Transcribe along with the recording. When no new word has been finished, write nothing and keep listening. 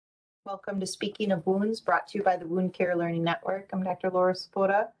Welcome to Speaking of Wounds, brought to you by the Wound Care Learning Network. I'm Dr. Laura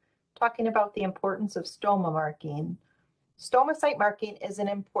Spota, talking about the importance of stoma marking. Stoma site marking is an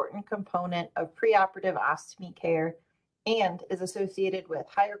important component of preoperative ostomy care and is associated with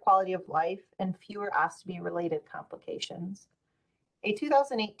higher quality of life and fewer ostomy-related complications. A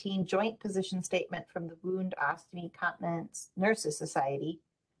 2018 joint position statement from the Wound Ostomy Continence Nurses Society,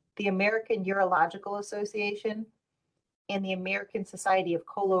 the American Urological Association, and the American Society of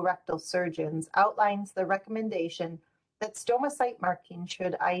Colorectal Surgeons outlines the recommendation that stoma site marking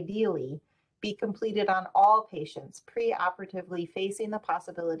should ideally be completed on all patients preoperatively facing the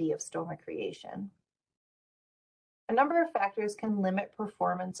possibility of stoma creation. A number of factors can limit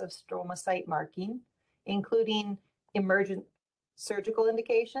performance of stoma site marking, including emergent surgical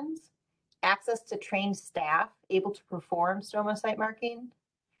indications, access to trained staff able to perform stoma site marking,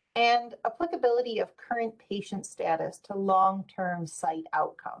 and applicability of current patient status to long-term site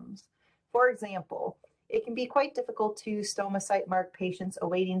outcomes. For example, it can be quite difficult to stoma site mark patients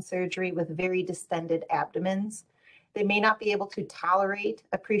awaiting surgery with very distended abdomens. They may not be able to tolerate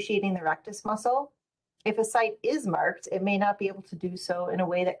appreciating the rectus muscle. If a site is marked, it may not be able to do so in a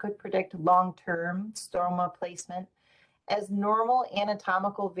way that could predict long-term stoma placement, as normal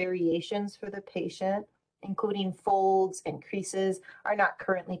anatomical variations for the patient, including folds and creases, are not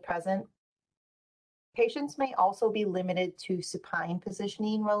currently present. Patients may also be limited to supine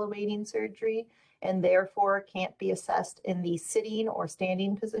positioning while awaiting surgery and therefore can't be assessed in the sitting or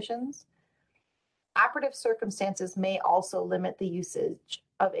standing positions. Operative circumstances may also limit the usage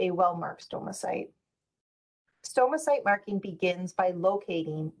of a well-marked stoma site. Stoma site marking begins by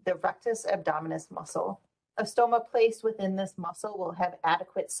locating the rectus abdominis muscle. A stoma placed within this muscle will have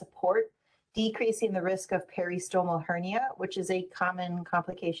adequate support, decreasing the risk of peristomal hernia, which is a common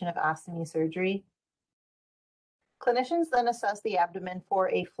complication of ostomy surgery. Clinicians then assess the abdomen for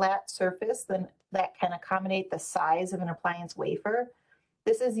a flat surface that can accommodate the size of an appliance wafer.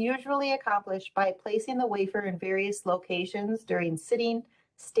 This is usually accomplished by placing the wafer in various locations during sitting,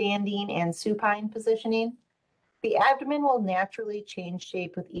 standing, and supine positioning. The abdomen will naturally change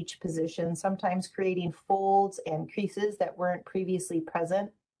shape with each position, sometimes creating folds and creases that weren't previously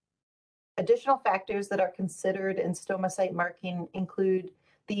present. Additional factors that are considered in stoma site marking include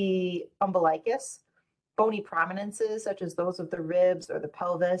the umbilicus, bony prominences such as those of the ribs or the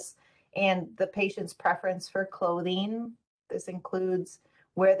pelvis, and the patient's preference for clothing. This includes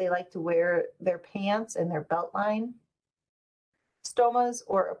where they like to wear their pants and their belt line. Stomas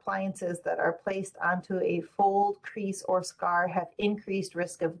or appliances that are placed onto a fold, crease, or scar have increased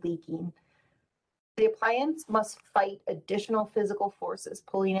risk of leaking. The appliance must fight additional physical forces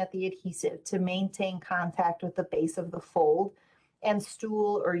pulling at the adhesive to maintain contact with the base of the fold, and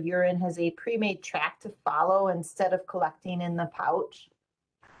stool or urine has a pre-made track to follow instead of collecting in the pouch.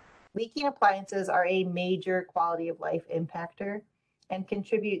 Leaking appliances are a major quality of life impactor and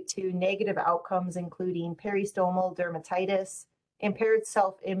contribute to negative outcomes including peristomal dermatitis, impaired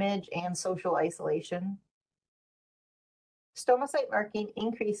self-image, and social isolation. Stoma site marking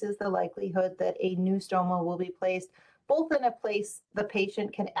increases the likelihood that a new stoma will be placed both in a place the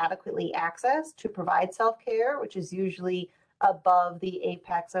patient can adequately access to provide self-care, which is usually above the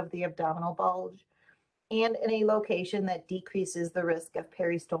apex of the abdominal bulge, and in a location that decreases the risk of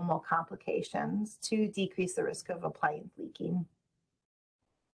peristomal complications to decrease the risk of appliance leaking.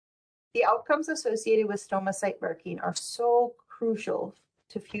 The outcomes associated with stoma site marking are so crucial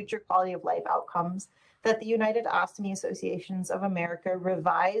to future quality of life outcomes that the United Ostomy Associations of America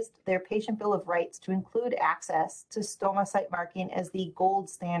revised their Patient Bill of Rights to include access to stoma site marking as the gold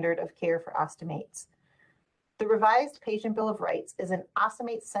standard of care for ostomates. The revised Patient Bill of Rights is an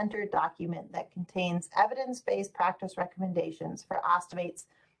ostomate-centered document that contains evidence-based practice recommendations for ostomates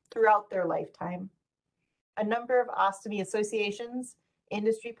throughout their lifetime. A number of ostomy associations,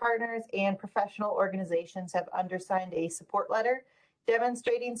 industry partners, and professional organizations have undersigned a support letter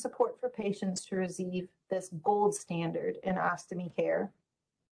demonstrating support for patients to receive this gold standard in ostomy care.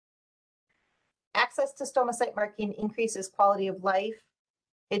 Access to stoma site marking increases quality of life,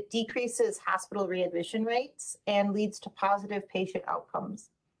 it decreases hospital readmission rates, and leads to positive patient outcomes.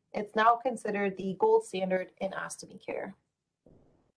 It's now considered the gold standard in ostomy care.